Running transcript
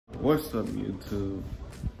What's up, YouTube?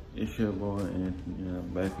 It's your boy Anthony. I'm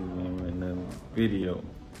back again with another video.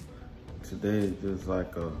 Today is just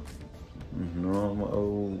like a normal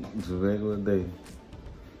old regular day.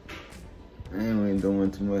 I ain't really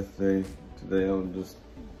doing too much today. Today I was just,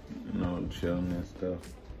 chilling and stuff.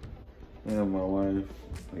 I have my wife,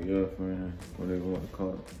 my girlfriend, whatever you want to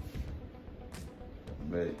call it.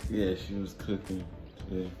 But yeah, she was cooking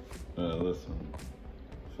today. Listen,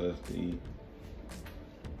 for us to eat.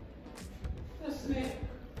 A snack.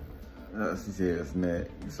 She said a snack,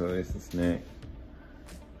 so it's a snack.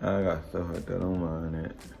 I got stuff like that on mine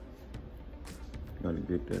that. Gotta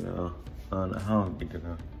get that off. I don't know how to get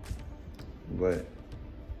that off. But,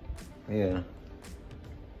 yeah.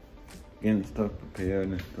 Getting stuff prepared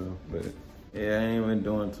and stuff, but yeah, I ain't been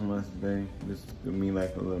doing too much today. This is gonna be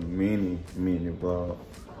like a little mini vlog.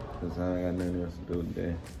 Cause I ain't got nothing else to do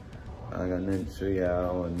today. I got nothing to show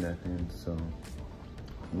y'all or nothing, so.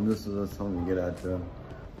 This is just something to get out there.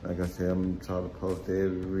 Like I said, I'm gonna try to post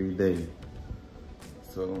every day.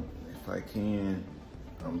 So if I can,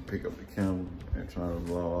 I'm gonna pick up the camera and try to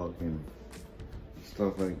vlog and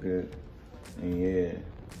stuff like that. And yeah.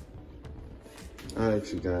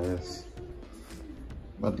 Alright, you guys.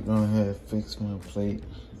 About to go ahead and fix my plate.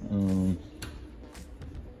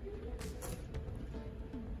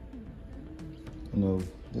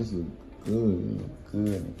 This is good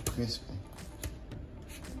and crispy.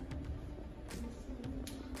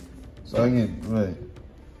 So I get, what,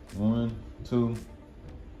 1, 2?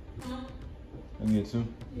 I get 2?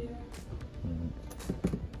 Yeah.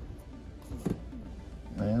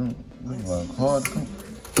 Man, this is like hard.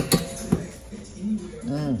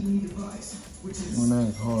 When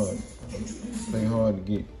that's hard, they hard to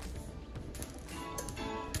get.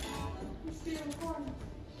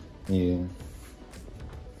 Yeah.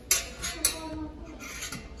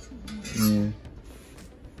 Yeah.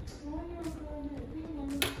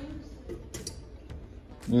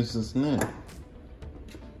 It's a snack.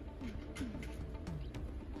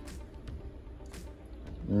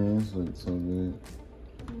 Man, this looks so good.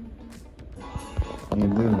 You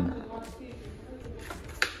do.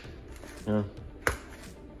 Yeah.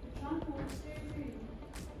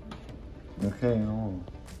 Okay, hold on.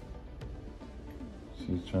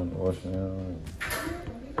 She's trying to wash it out.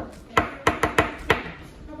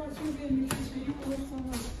 How about you getting this so you can look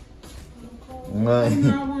somewhere? No.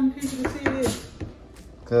 I want people to see this.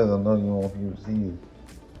 Cause I know you want people to see it.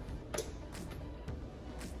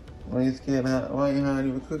 Why you scared? Why you not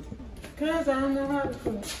even cooking? Cause I don't know how to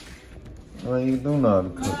cook. Why you do know how to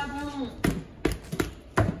cook? No, I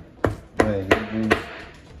don't. Hey, you do.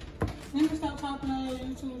 You can stop talking on your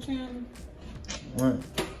YouTube channel. What?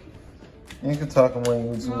 You can talk on my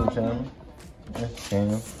YouTube channel. That's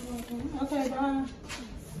channel. Okay, bye.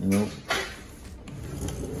 Nope.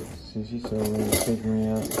 See, she's so ready to pick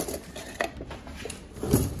me up.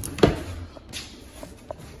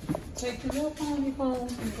 Take your little phone and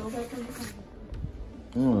go back in the car.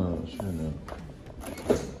 Oh, shut up.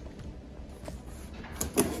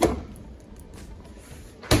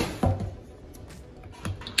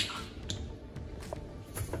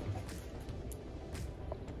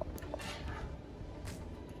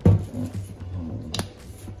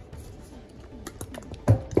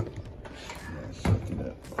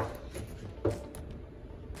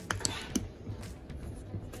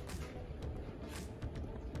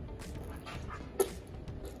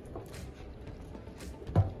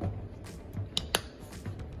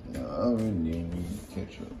 I really need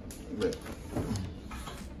ketchup. But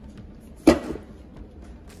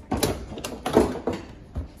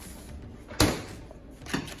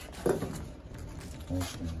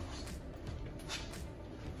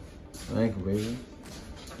thank you, baby.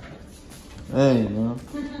 Hey, man.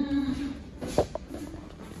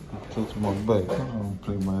 Touch my butt. Come on,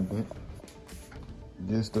 play my dick.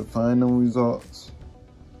 This the final results.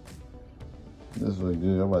 This look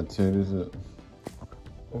good. I'm about to tear this up.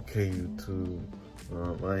 Okay, YouTube.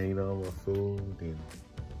 I ate all my food and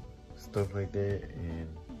stuff like that, and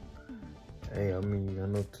hey, I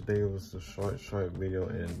know today was a short video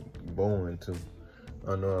and boring too.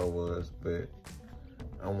 I know I was, but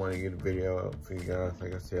I want to get a video out for you guys.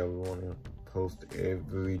 Like I said, I want to post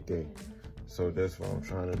every day, so that's what I'm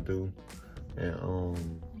trying to do.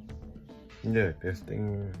 And yeah, this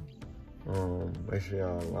thing. Make sure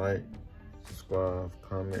y'all like, subscribe,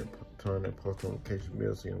 comment, turn that post notification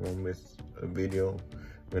bell so you won't miss a video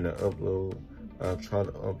when I upload. I'll try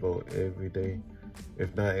to upload every day,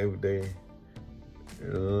 if not every day.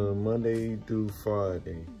 Monday through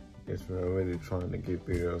Friday is when I'm really trying to get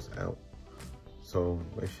videos out. So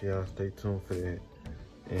make sure y'all stay tuned for that.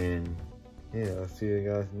 And Yeah, I'll see you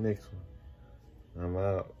guys next one. I'm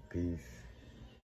out.